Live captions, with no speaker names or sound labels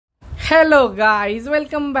Hello guys,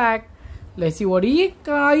 welcome back. Let's see what is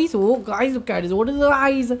guys. Oh guys, look at this. What is the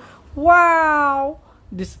eyes? Wow,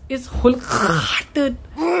 this is Hulk.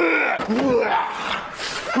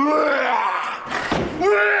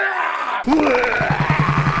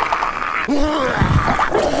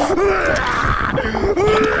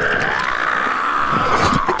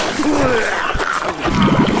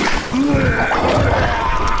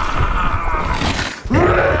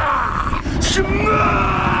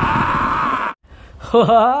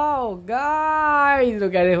 Wow, guys,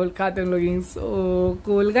 look at it. Hulk cartoon looking so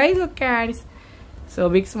cool, guys. Look at it. So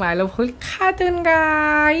big smile of Hulk cartoon,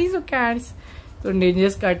 guys. Look at it. So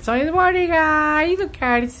ninjas cuts on his body, guys. Look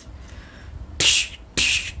at it.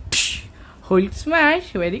 Hulk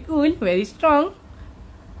smash, very cool, very strong.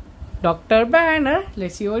 Dr. Banner,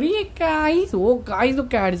 let's see what he is, guys. Oh, guys,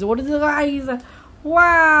 look at this. What is it, guys?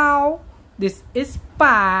 Wow, this is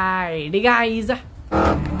Spidey, guys.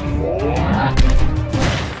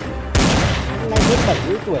 Đến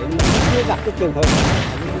 70 tuổi mình chưa gặp cái trường hợp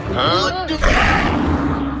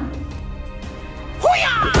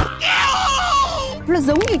nó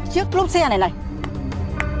giống như chiếc lốp xe này này,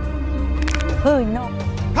 hơi no.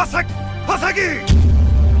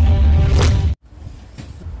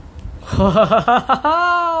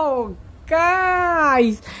 Wow,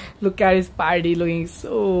 guys, look at his Spidey looking so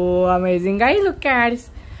amazing, guys. Look at this.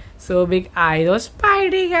 So big eyes of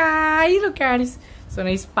Spidey, guys. Look at this. So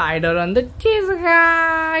nice spider on the chest,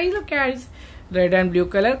 guys. Look at this. Red and blue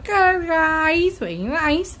color, guys. Very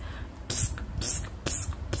nice.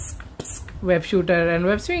 Web shooter and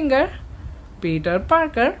web swinger. Peter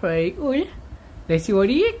Parker. Very cool. Let's see what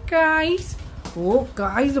he is, guys. Oh,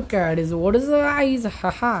 guys, look at this. What is the eyes?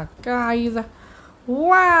 Haha, guys.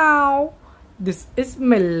 Wow. This is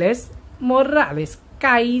Miles Morales,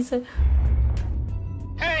 guys.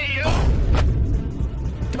 Hey, you.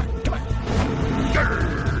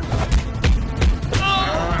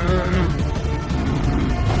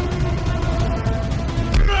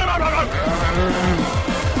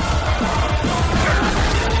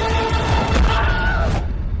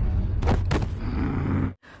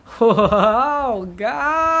 Wow,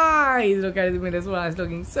 guys, look at this. Miles Morales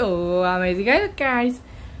looking so amazing, guys. Look at this.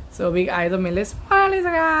 So big eyes of Miles Morales,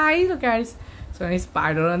 guys. Look at this. So nice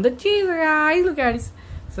spider on the cheese, guys. Look at this.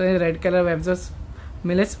 So red color webs of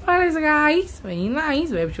Miles Morales, guys. Very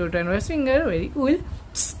nice. Web shooter and web swinger. Very cool.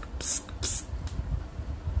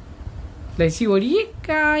 Let's see what he is,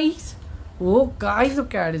 guys. Oh, guys,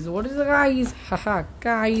 look at this. What is the guys? Haha,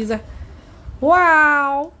 guys.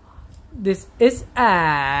 Wow. This is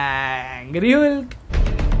Angry Hulk.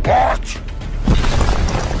 What?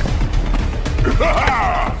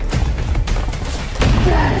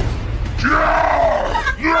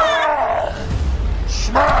 Yeah!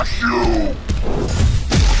 Smash you!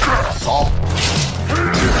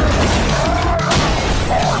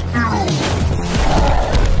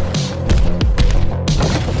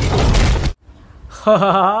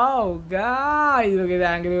 Wow, guys, look at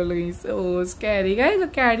Angry Hulk looking so scary, guys.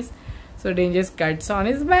 Look at this. So dangerous cuts on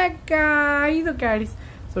his back, guys. Look at this.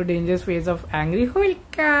 So dangerous face of Angry Hulk,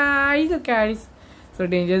 guys. Look at this. So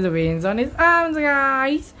dangerous veins on his arms,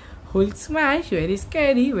 guys. Hulk smash, very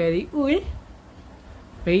scary, very cool,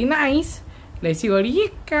 very nice. Let's see what he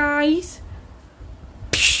is, guys.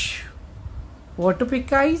 What to pick,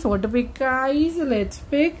 guys? What to pick, guys? Let's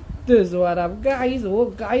pick this one up, guys. Oh,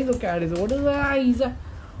 guys, look at this. What is the eyes?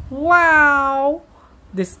 Wow,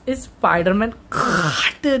 this is Spiderman.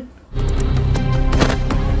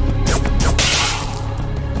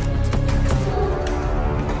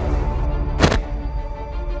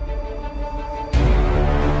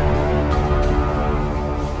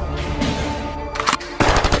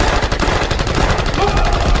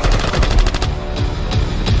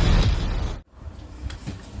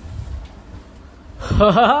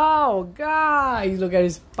 Wow, guys, look at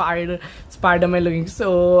his Spiderman looking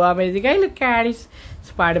so amazing, guys. Look at his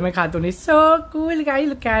Spiderman cartoon is so cool, guys.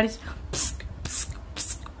 Look at his.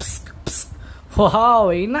 Wow,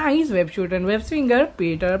 very nice. Web shooter and web swinger.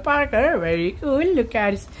 Peter Parker, very cool. Look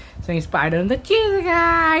at his. So his spider on the chest,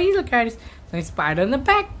 guys. Look at his. So his spider on the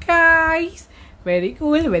back, guys. Very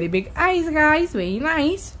cool. Very big eyes, guys. Very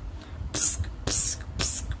nice.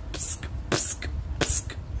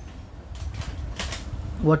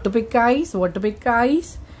 What to pick, guys? What to pick,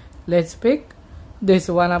 guys? Let's pick this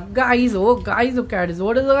one up, guys. Oh, guys, look at this.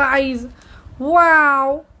 What is the guys?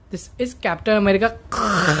 Wow, this is Captain America.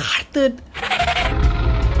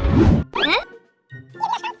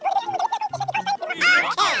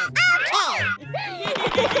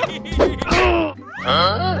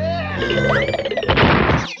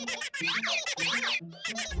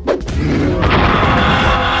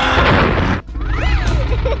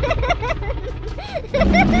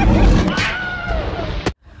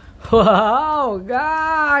 Wow,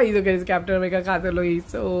 guys! Look at his Captain America cartoon looking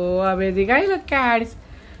so amazing, guys. Look at this.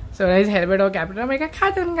 So nice helmet of Captain America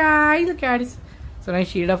cartoon, guys. Look at this. So nice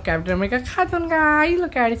shield of Captain America cartoon, guys.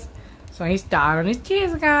 Look at this. So nice star on his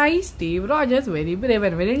chest, guys. Steve Rogers, very brave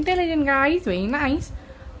and very intelligent, guys. Very nice.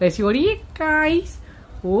 Let's see what he is, guys.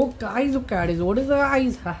 Oh, guys, look at this. What is the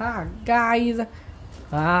eyes? Haha, guys.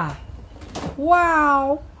 Ah,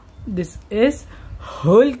 wow. This is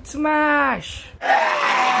Hulk Smash.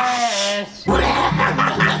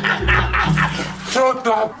 Shut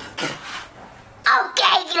up!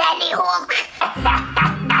 Okay, Granny Hulk.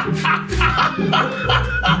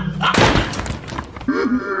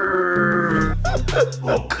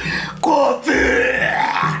 Coffee!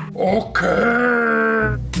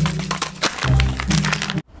 Okay!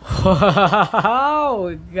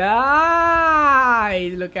 Wow,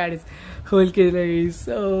 guys, look at this. Hulk is looking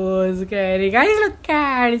so scary, guys. Look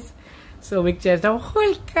at this. So big chest of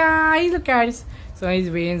Hulk, guys. Look at this. So his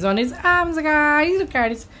veins on his arms, guys. Look at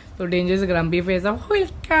this. So dangerous grumpy face of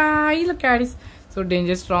Hulk, guys. Look at this. So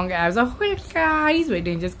dangerous strong abs of Hulk, guys. Very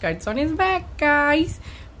dangerous cuts on his back, guys.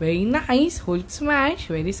 Very nice. Hulk Smash.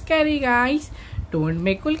 Very scary, guys. Don't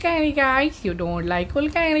make Hulk angry, guys. You don't like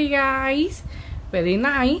Hulk angry, guys. Very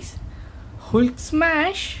nice. Hulk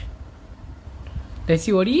Smash. Let's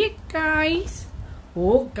see what he is, guys.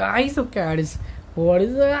 Oh, guys, look at this. What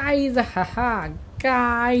is the eyes? Haha,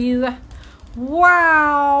 guys.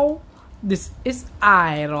 Wow. This is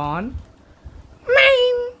Iron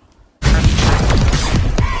Man.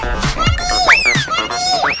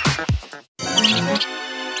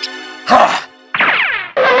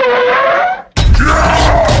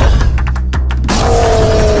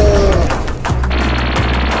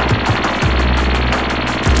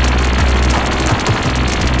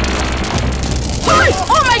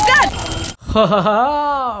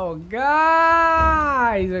 Oh,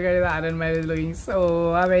 guys, look at this. Iron Man is looking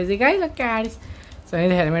so amazing, guys. Look at this. So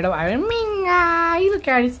his helmet of Iron Man, guys. Look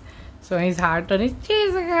at this. So his heart on his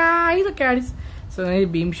chest, guys. Look at this. So his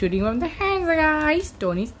beam shooting from the hands, guys.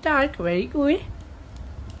 Tony Stark, very cool.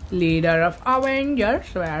 Leader of Avengers,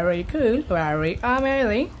 very cool, very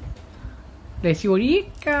amazing. Let's see what he is,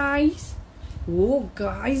 guys. Oh,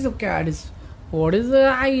 guys, look at this. What is the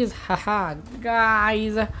eyes? Haha,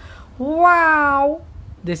 guys. Wow,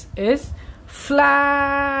 this is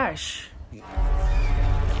Flash.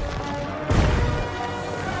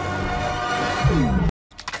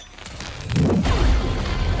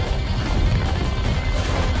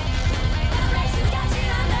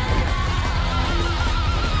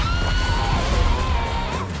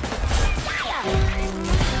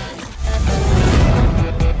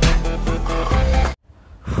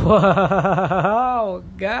 Wow,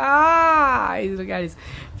 guys, look at this.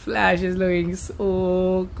 Flash is looking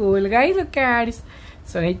so cool, guys. Look at this.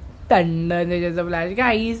 So nice thunder, there's a Flash,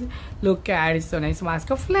 guys. Look at this. So nice mask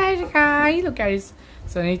of Flash, guys. Look at this.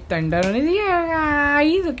 So nice thunder on his ear,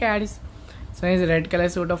 guys. Look at this. So nice red color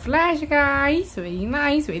suit of Flash, guys. Very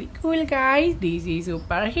nice, very cool, guys. DC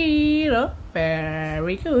superhero,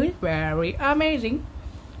 very cool, very amazing.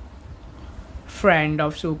 Friend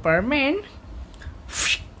of Superman.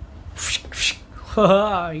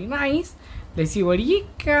 Very nice. Let's see what he is,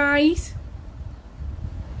 guys.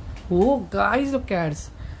 Oh, guys, look at this.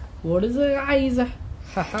 What is the eyes?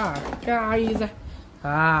 Haha, guys.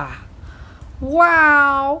 Ah,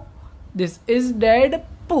 wow. This is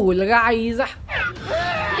Deadpool, guys.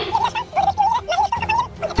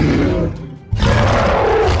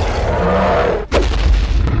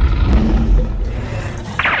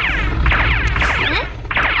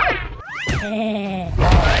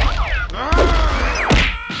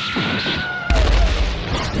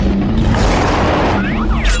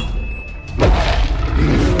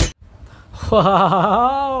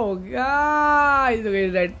 Wow, guys, look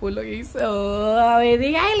at Deadpool looking so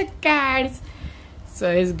amazing. Look at this.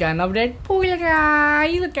 So his gun of Deadpool,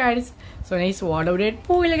 guys. Look at this. So nice sword of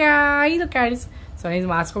Deadpool, guys. Look at this. So nice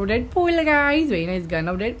mask of Deadpool, guys. Very nice gun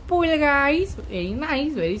of Deadpool, guys. Very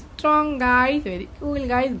nice, very strong, guys. Very cool,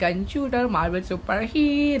 guys. Gun shooter, Marvel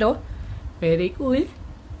superhero. Very cool.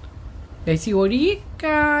 Let's see what he is,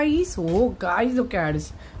 guys. Oh, guys, look at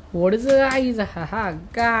this. What is the eyes? Haha,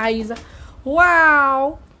 guys.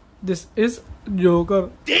 Wow, this is Joker.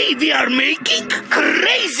 They are making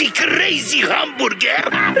crazy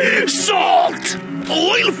hamburger. Salt!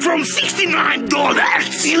 Oil from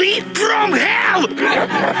 $69. Sleep from hell!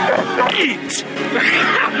 Eat!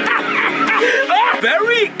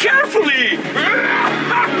 Very carefully!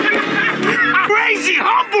 Crazy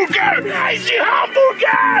hamburger! Crazy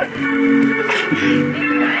hamburger!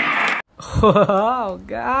 Wow,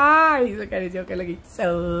 guys, look at the Joker looking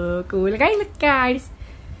so cool, guys. Look, guys,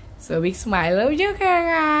 so big smile of Joker,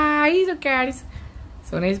 guys. Look, guys,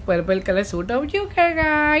 so nice purple color suit of Joker,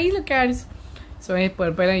 guys. Look, guys, so nice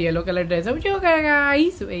purple and yellow color dress of Joker,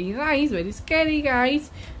 guys. Very nice, very scary, guys.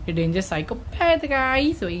 A dangerous psychopath,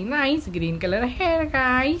 guys. Very nice, green color hair,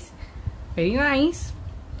 guys. Very nice.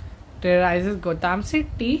 Terrorizes Gotham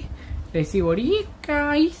City. Let's see what he is,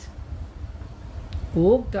 guys.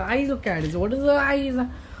 Oh, guys, look at this. What is the eyes?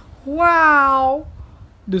 Wow!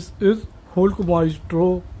 This is Hulk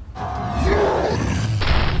Maestro.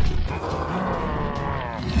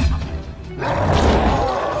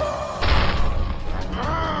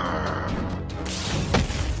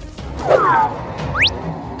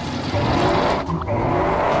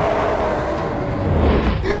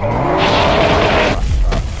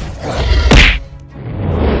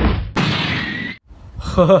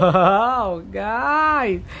 Wow,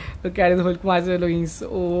 guys, look at this Hulk Maestro looking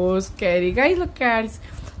so scary, guys. Look at this.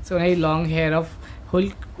 So nice long hair of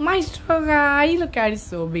Hulk Maestro, guys. Look at this.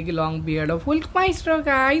 So big long beard of Hulk Maestro,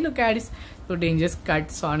 guys. Look at this. So dangerous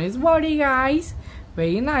cuts on his body, guys.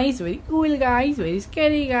 Very nice, very cool, guys. Very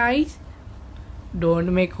scary, guys.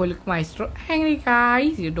 Don't make Hulk Maestro angry,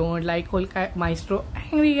 guys. You don't like Hulk Maestro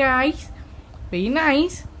angry, guys. Very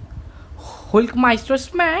nice. Hulk Maestro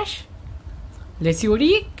smash. Let's see what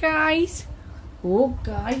he, guys. Oh,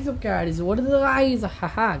 guys, look at this. What are the eyes?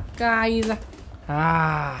 Haha, guys.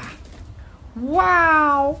 Ah,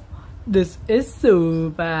 wow. This is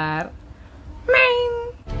Superman.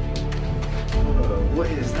 What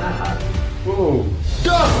is that? Whoa.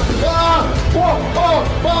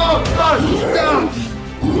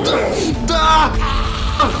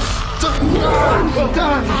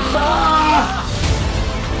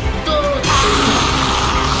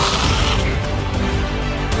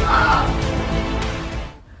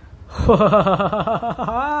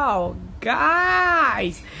 Wow,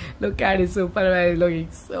 guys, look at it. Superman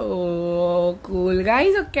looking so cool,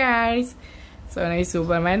 guys. Look at it. So nice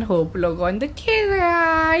Superman hope logo on the case,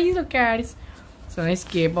 guys. Look at it. So nice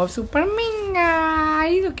cape of Superman,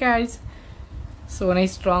 guys. Look at it. So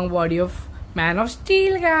nice strong body of Man of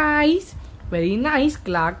Steel, guys. Very nice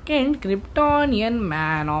Clark Kent Kryptonian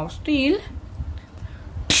Man of Steel.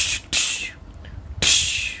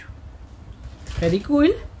 Very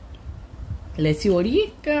cool. Let's see what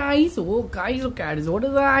he, guys. Oh, guys, look at this. What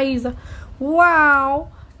is the eyes? Wow,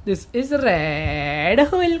 this is Red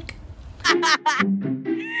Hulk.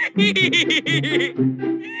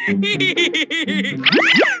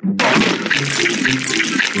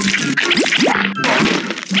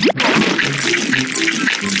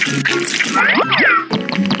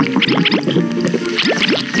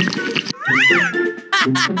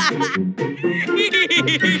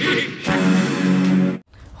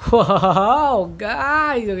 Wow,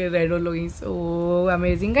 guys, look at Red Hulk looking so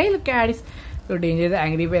amazing, guys. Look at this. So dangerous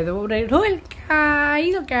angry face of Red Hulk,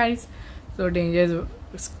 guys. Look at this. So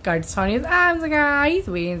dangerous cuts on his arms, guys.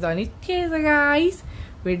 Veins on his chest, guys.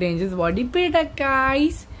 With dangerous body build,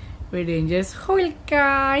 guys. With dangerous Hulk,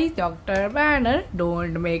 guys. Dr. Banner,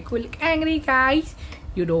 don't make Hulk angry, guys.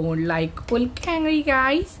 You don't like Hulk angry,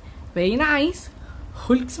 guys. Very nice.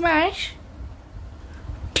 Hulk smash.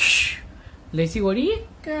 Let's see what he is,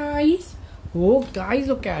 guys. Oh, guys,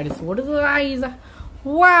 look at this. What is the eyes?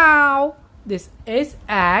 Wow, this is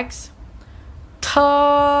Axe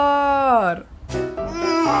Thor.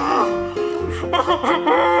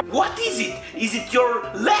 What is it? Is it your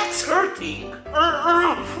legs hurting?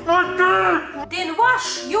 Then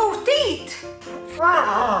wash your teeth.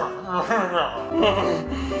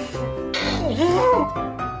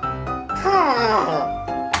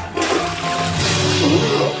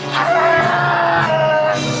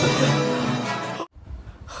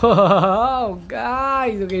 Oh,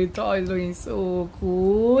 guys, look at Thor is looking so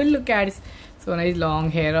cool. Look at this. So nice long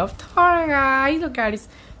hair of Thor, guys. Look at this.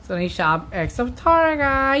 So nice sharp axe of Thor,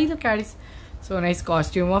 guys. Look at this. So nice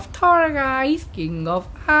costume of Thor, guys. King of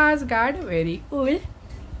Asgard. Very cool.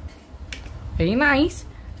 Very nice.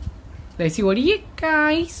 Let's see what he is,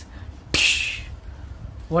 guys.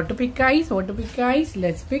 What to pick, guys? What to pick, guys?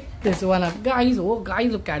 Let's pick this one up, guys. Oh,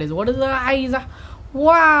 guys, look at this. What is the eyes?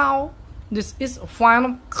 Wow, this is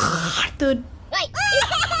Final Cartoon.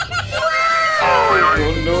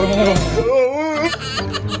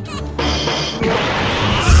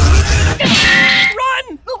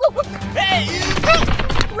 Run! Hey!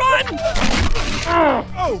 Run!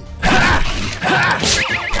 Oh!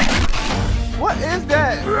 What is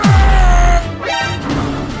that?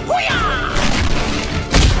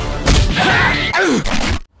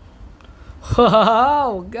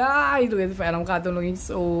 Wow, guys, look at the Phantom cartoon looking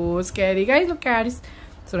so scary, guys. Look at this.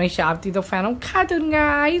 So nice sharp teeth of Phantom cartoon,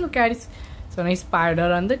 guys. Look at this. So nice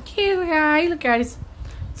spider on the chest, guys. Look at this.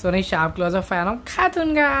 So nice sharp claws of Phantom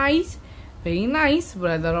cartoon, guys. Very nice.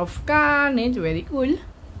 Brother of Carnage, very cool.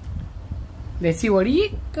 Let's see what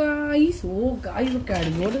he guys. Oh, guys, look at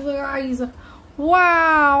it. What is the guys?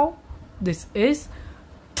 Wow, this is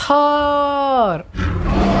Thor.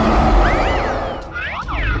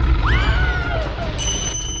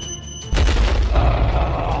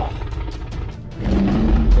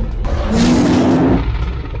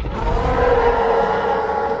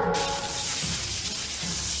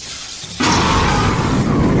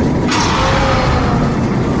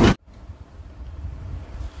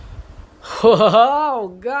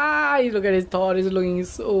 Wow, guys, look at his Thor is looking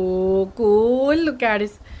so cool. Look at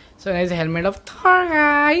this. So nice helmet of Thor,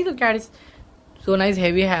 guys. Look at this. So nice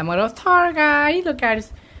heavy hammer of Thor, guys. Look at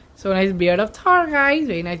this. So nice beard of Thor, guys.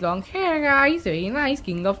 Very nice long hair, guys. Very nice.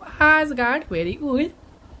 King of Asgard. Very cool.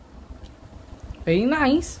 Very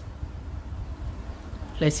nice.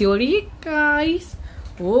 Let's see what he guys.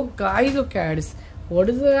 Oh, guys, look at this. What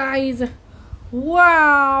is the guys?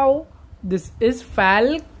 Wow, this is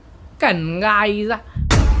Falcon. Guys,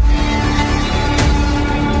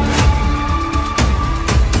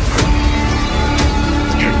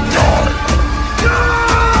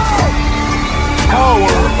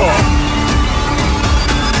 Power up!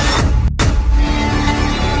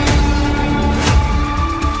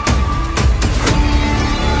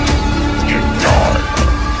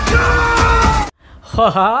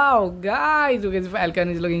 wow, guys, look at Falcon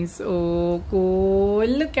is looking so cool.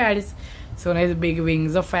 Look at this. So nice big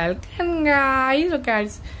wings of Falcon, guys. Look at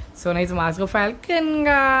this. So nice mask of Falcon,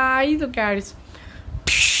 guys. Look at this.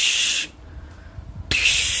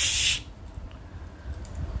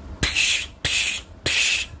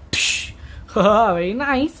 Very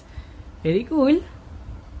nice. Very cool.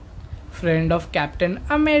 Friend of Captain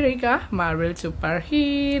America, Marvel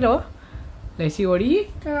superhero. Let's see what he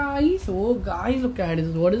guys. Oh, guys, look at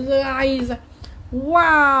this. What is the guys?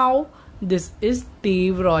 Wow, this is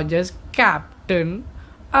Steve Rogers, Captain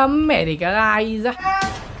America, guys. What?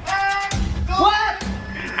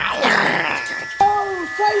 Oh,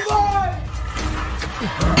 Cyborg!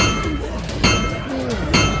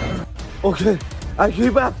 Okay, I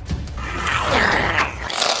keep up.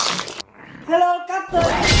 Hello, Captain.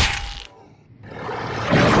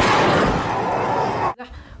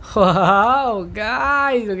 Wow,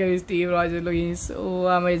 guys, look at this Steve Rogers looking so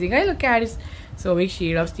amazing. Guys, look at this. So big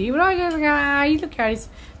shield of Steve Rogers, guys. Look at this.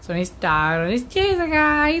 So nice star on his chest,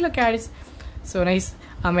 guys. Look at this. So nice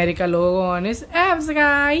America logo on his abs,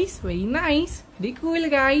 guys. Very nice. Very cool,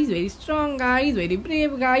 guys. Very strong, guys. Very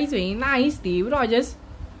brave, guys. Very nice. Steve Rogers.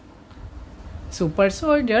 Super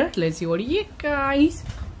soldier. Let's see what he is, guys.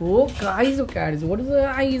 Oh, guys, look at this. What is the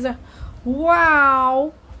eyes?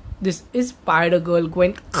 Wow. This is Spider-Girl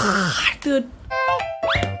going. Dude.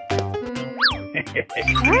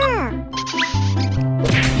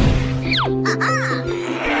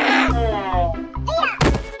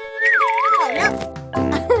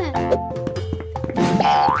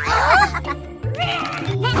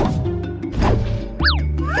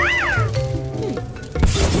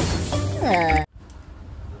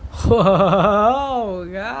 Whoa,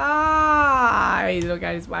 guys, look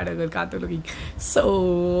at this Spider-Girl cartoon looking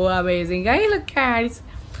so amazing, guys. Look at this.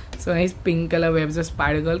 So nice pink color webs of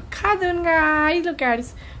Spider-Girl cartoon, guys. Look at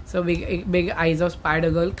this. So big eyes of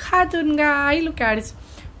Spider-Girl cartoon, guys. Look at this.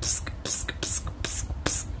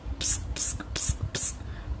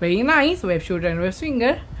 Very nice. Web shooter and web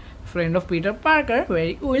swinger. Friend of Peter Parker.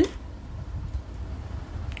 Very cool.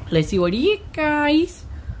 Let's see what he is, guys.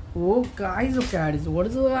 Oh, guys, look at this. What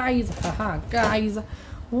is the guys? Haha, guys.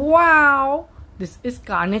 Wow. This is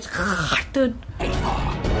Carnage cartoon.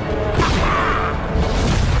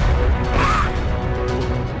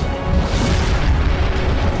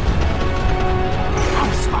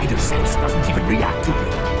 Our spider sense doesn't even react to me.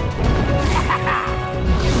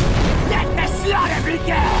 Let the slaughter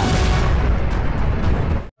begin!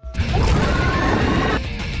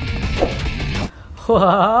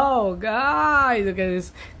 Wow, guys, look at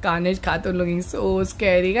this Carnage cartoon looking so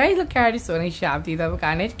scary, guys. Look at it. So nice sharp teeth of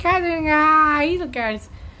Carnage cartoon, guys. Look at it.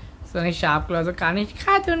 So nice sharp claws of Carnage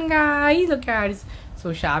cartoon, guys. Look at it.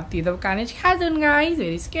 So sharp teeth of Carnage cartoon, guys.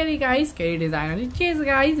 Very scary, guys. Scary design on the chest,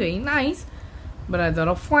 guys. Very nice. Brother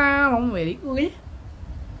of Phantom. Very cool.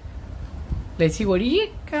 Let's see what he is,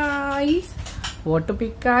 guys. What to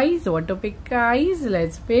pick, guys? What to pick, guys?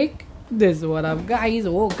 Let's pick this. What up, guys?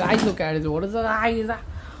 Oh, guys, look at this. What is the guys?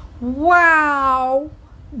 Wow,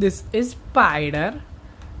 this is Spider-Man.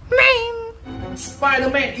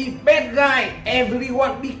 Spider-Man is bad guy.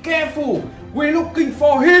 Everyone be careful. We're looking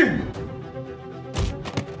for him.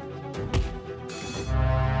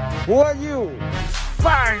 Who are you?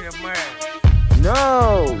 Spider-Man.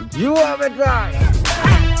 No, you are the guy.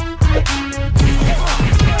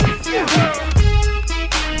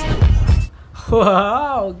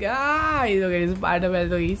 Wow, guys, look at Spider-Man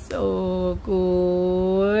looking so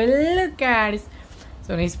cool. Look at it.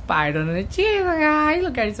 So nice spider on the chest, guys.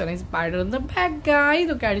 Look at it. So nice spider on the back, guys.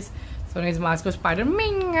 Look at it. So nice mask of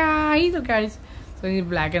Spider-Man, guys. Look at it. So nice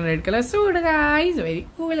black and red color suit, guys. Very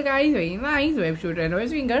cool, guys. Very nice. Web shooter and web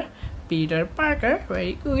swinger. Peter Parker.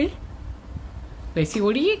 Very cool. Let's see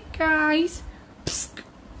what do you get, guys. Psst.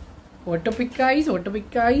 What to pick, guys? What to pick,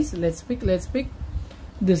 guys? Let's pick. Let's pick.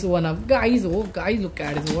 This one up, guys. Oh, guys, look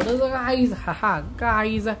at it. What is the guys? Haha,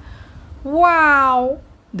 guys. Wow.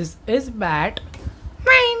 This is Batman.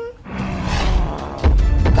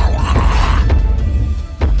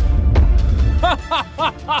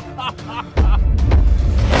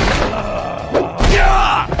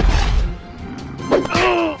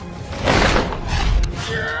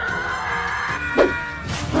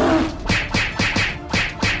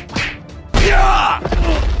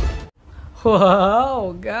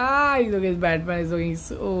 Wow, guys, look at Batman is looking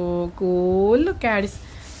so cool. Look at it.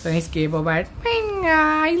 So nice cape of Batman,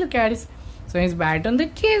 guys. Look at it. So nice bat on the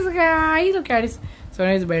chest, guys. Look at it. So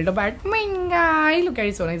nice belt of Batman, guys. Look at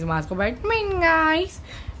it. So nice mask of Batman, guys.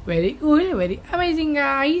 Very cool, very amazing,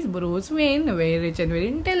 guys. Bruce Wayne, very rich and very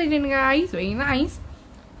intelligent, guys. Very nice.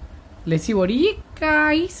 Let's see what he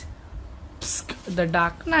guys. Psst, the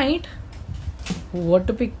Dark Knight. What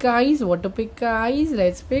to pick, guys? What to pick, guys?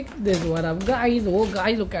 Let's pick this one up, guys. Oh,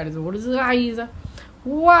 guys, look at this. What is this, guys?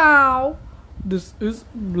 Wow, this is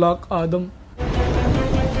Black Adam.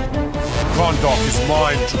 Conduct is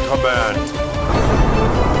mine to command.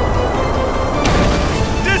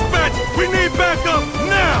 Dispatch! We need backup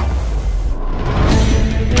now!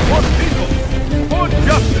 For people, for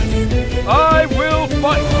justice, I will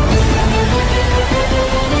fight!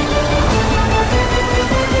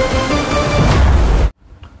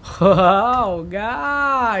 Wow,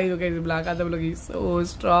 guys, look at this Black Adam looking so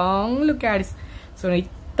strong. Look at this. So nice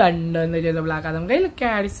thunder in the chest of Black Adam, guys. Look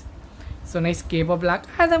at this. So nice cape of Black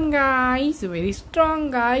Adam, guys. Very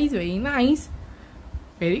strong, guys. Very nice.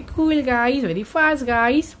 Very cool, guys. Very fast,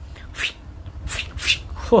 guys.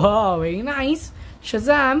 Wow, very nice.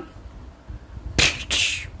 Shazam.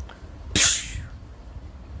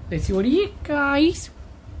 Let's see what he is, guys.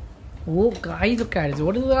 Oh, guys, look at this.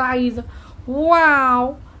 What is the guys?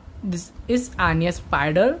 Wow. This is Anya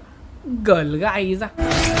Spider Girl, guys. Okay,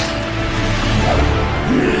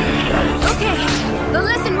 the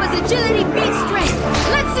lesson was agility beats strength.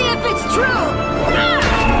 Let's see if it's true.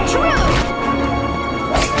 True.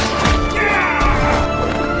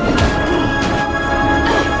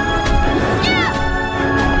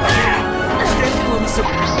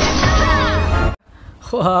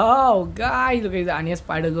 Wow, guys, look at the Anya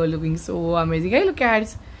Spider Girl looking so amazing. Guys, look at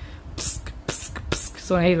it.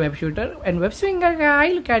 So nice web shooter and web swinger, guy.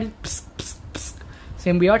 Look at it.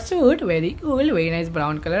 Symbiote suit, very cool. Very nice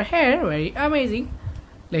brown color hair, very amazing.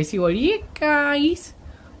 Let's see what he guys.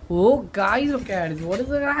 Oh, guys, look at it. What is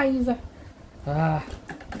the guys?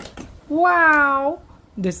 Wow,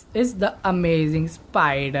 this is the amazing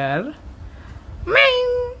Spider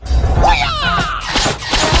Man.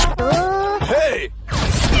 Hey!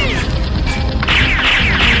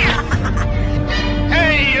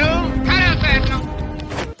 Hey, you! Cut out that!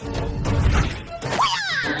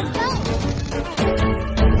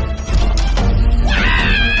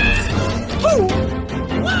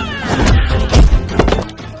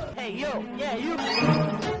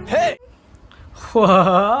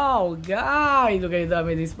 Wow, guys, look at the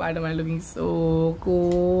amazing Spider-Man looking so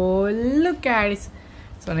cool. Look at it.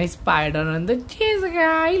 So nice spider on the chest,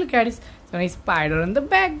 guy. Look at it. So nice spider on the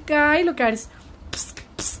back, guy. Look at it.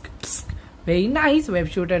 Very nice web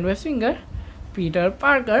shooter and web swinger. Peter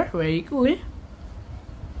Parker, very cool.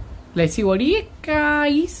 Let's see what he is,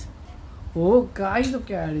 guys. Oh, guys,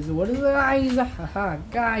 look at it. What is the guys? Haha,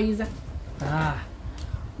 guys.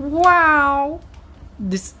 Wow,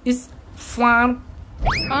 this is fun.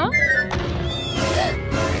 Huh?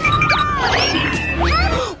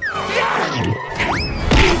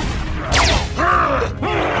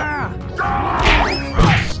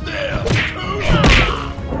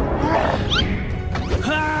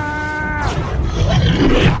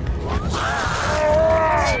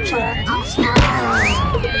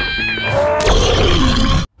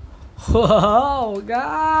 Wow,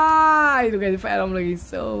 guys, look at the Phantom looking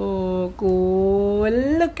so cool.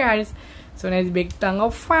 Look at it. So nice big tongue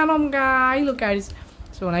of Phantom, guys. Look at this.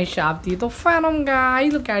 So nice sharp teeth of Phantom,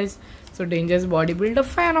 guys. Look at this. So dangerous bodybuilder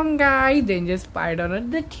Phantom, guys. Dangerous spider at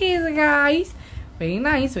the chase, guys. Very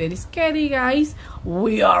nice, very scary, guys.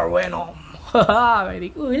 We are Venom. Very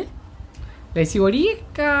cool. Let's see what he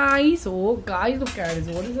guys. Oh guys, look at this.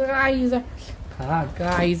 What is it, guys?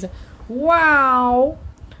 Guys. Wow.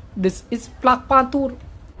 This is Black Panther.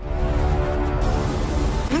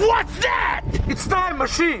 What's that? It's Time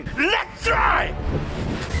Machine. Let's try.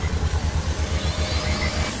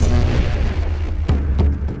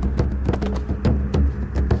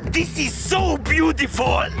 This is so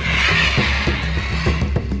beautiful.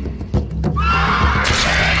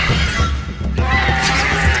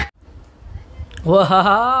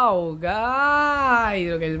 Wow, guys,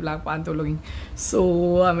 look at this Black Panther looking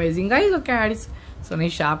so amazing, guys. Look at this. So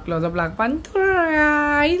nice sharp claws of Black Panther,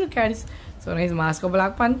 guys. Look at this. So nice mask of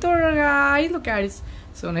Black Panther, guys. Look at this.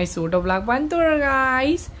 So nice suit of Black Panther,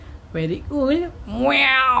 guys. Very cool.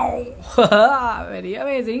 Wow. Very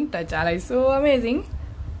amazing. T'Challa is so amazing.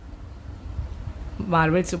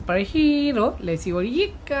 Marvel superhero. Let's see what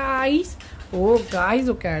he guys. Oh guys,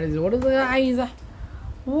 look at this. What is the guys?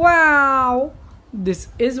 Wow. This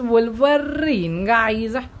is Wolverine,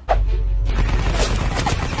 guys.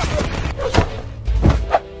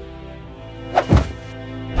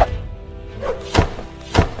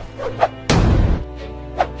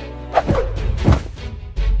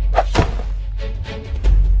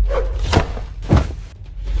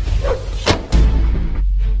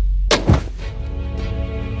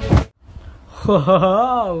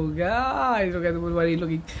 Wow, guys, look at the Wolverine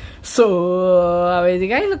looking so amazing,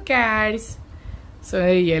 guys. Look at this. So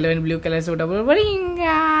yellow and blue color suit of Wolverine,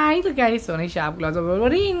 guys. Look at it. So nice sharp claws of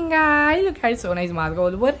Wolverine, guys. Look at it. So nice mask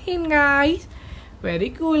of Wolverine, guys.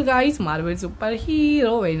 Very cool, guys. Marvel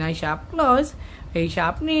superhero. Very nice sharp claws. Very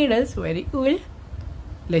sharp needles. Very cool.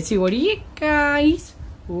 Let's see what he guys.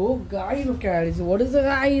 Oh, guys, look at it. What is the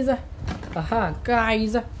guys?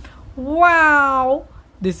 Guys. Wow.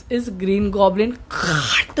 This is Green Goblin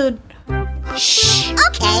cartoon. Shh.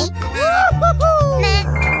 Okay.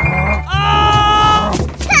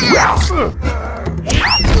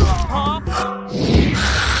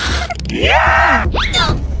 Yeah!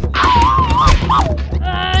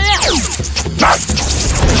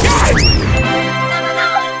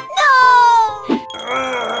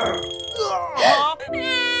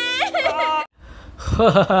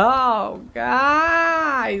 Wow,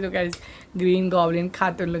 guys, look at this Green Goblin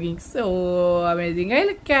cartoon looking so amazing, guys.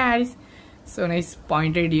 Look at this. So nice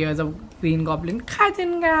pointed ears of Green Goblin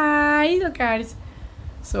cartoon, guys. Look at this.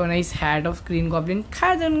 So nice hat of Green Goblin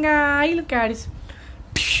cartoon, guys. Look at this.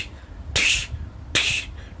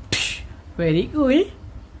 Very cool.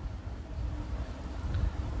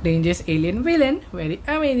 Dangerous alien villain. Very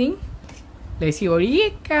amazing. Let's see what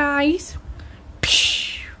he guys.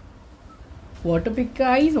 What to pick,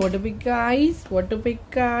 guys? What to pick, guys? What to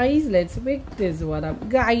pick, guys? Let's pick this one up,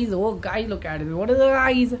 guys. Oh, guys, look at it. What is the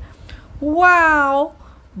guys? Wow,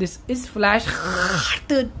 this is Flash.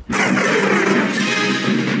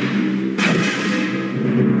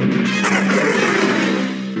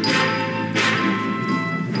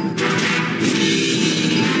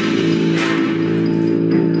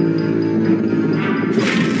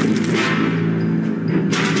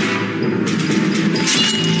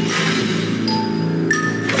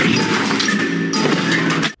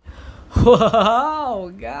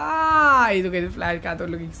 Wow, guys, look at the Flash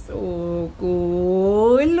cartoon looking so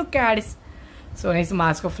cool. Look at this. So nice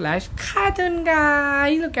mask of Flash cartoon,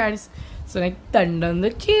 guys. Look at this. So nice thunder on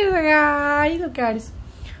the cheese, guys. Look at this.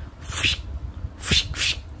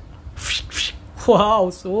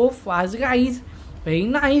 Wow, so fast, guys. Very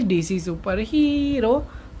nice. DC superhero,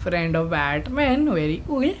 friend of Batman. Very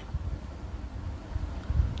cool.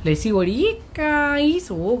 Let's see what he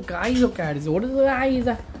guys. Oh, guys, look at this. What is the guys?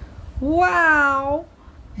 Wow,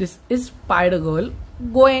 this is Spider-Girl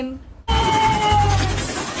Gwen. Come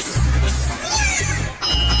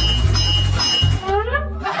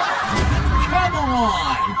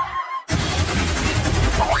on!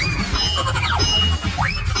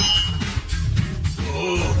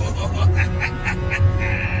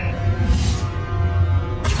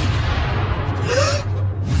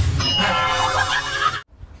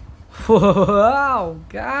 Wow,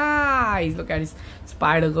 guys, look at this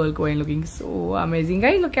Spider-Girl Queen looking so amazing,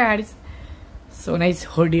 guys. Look at this. So nice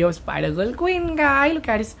hoodie of Spider-Girl Queen, guys. Look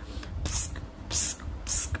at this.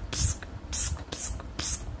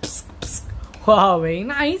 Wow, very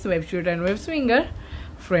nice. Web shooter and web swinger.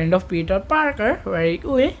 Friend of Peter Parker. Very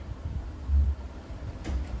cool.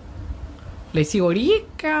 Let's see what he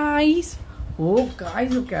guys. Oh,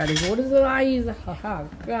 guys, look at it. What is the eyes? Haha,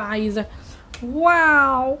 guys.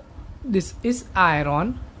 Wow. This is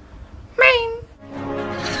Iron Man.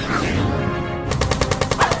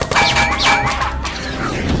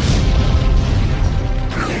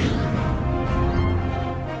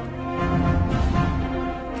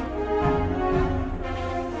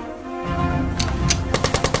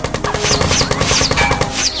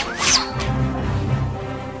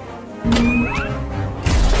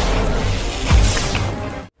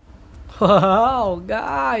 Wow,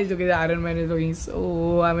 guys, look at the Iron Man is looking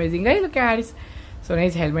so amazing. Guys, look at this. So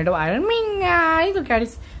nice helmet of Iron Man, guys. Look at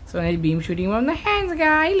this. So nice beam shooting from the hands,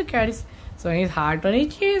 guys. Look at this. So nice heart on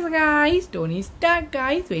his chest, guys. Tony Stark,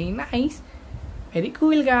 guys. Very nice. Very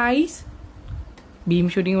cool, guys. Beam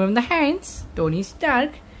shooting from the hands. Tony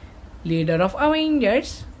Stark, leader of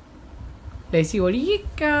Avengers. Let's see what he is,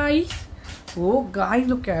 guys. Oh, guys,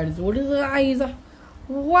 look at this. What is the eyes?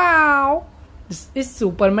 Wow. This is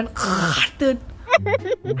Superman. Huh?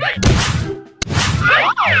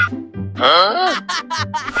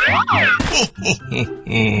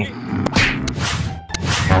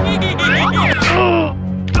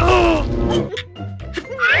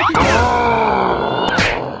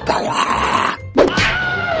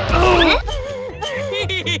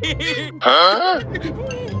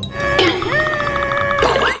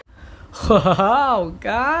 Wow,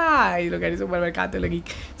 guys, look at this Superman kato lagi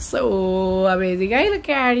so amazing, guys. Look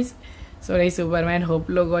at this. So nice Superman hope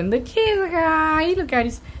logo on the chest, guys. Look at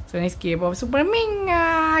this. So nice cape of Superman,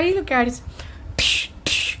 guys. Look at this.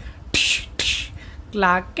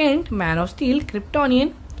 Clark Kent, Man of Steel,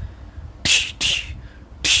 Kryptonian.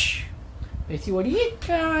 Let's see what he is,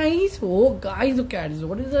 guys. Oh, guys, look at this.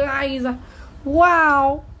 What is the eyes?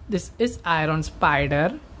 Wow, this is Iron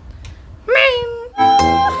Spider Man.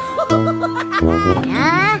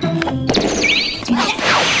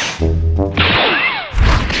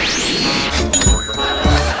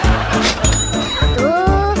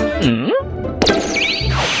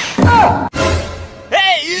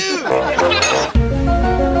 Hey, you!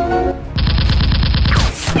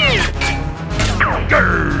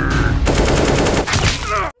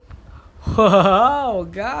 Wow,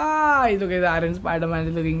 guys, look at the Iron Spider-Man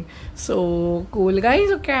is looking so cool, guys.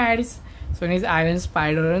 Look at this. So nice Iron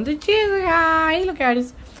Spider on the chest, guys. Look at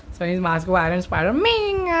this. So nice mask of Iron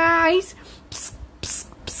Spider-Man, guys. Psst, psst,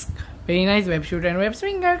 psst. Very nice web shooter and web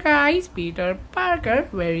swinger, guys. Peter Parker,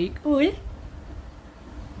 very cool.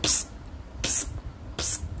 Psst, psst,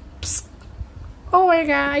 psst, psst. Over,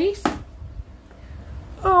 guys.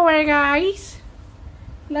 Over, guys.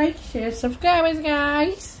 Like, share, subscribe,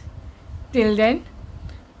 guys. Till then,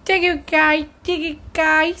 take it,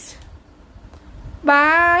 guys.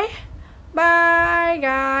 Bye. Bye,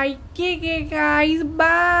 guys. Take it, guys.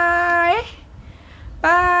 Bye.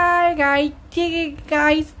 Bye, guys. Take it,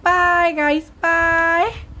 guys. Bye, guys.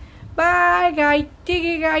 Bye. Bye, guys. Take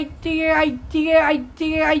it, guys. Take it, guys. Take it, guys.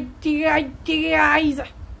 Take it, guys. Take it, guys. Take it, guys.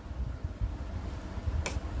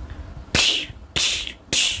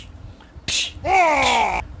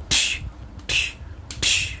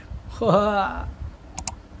 Wow.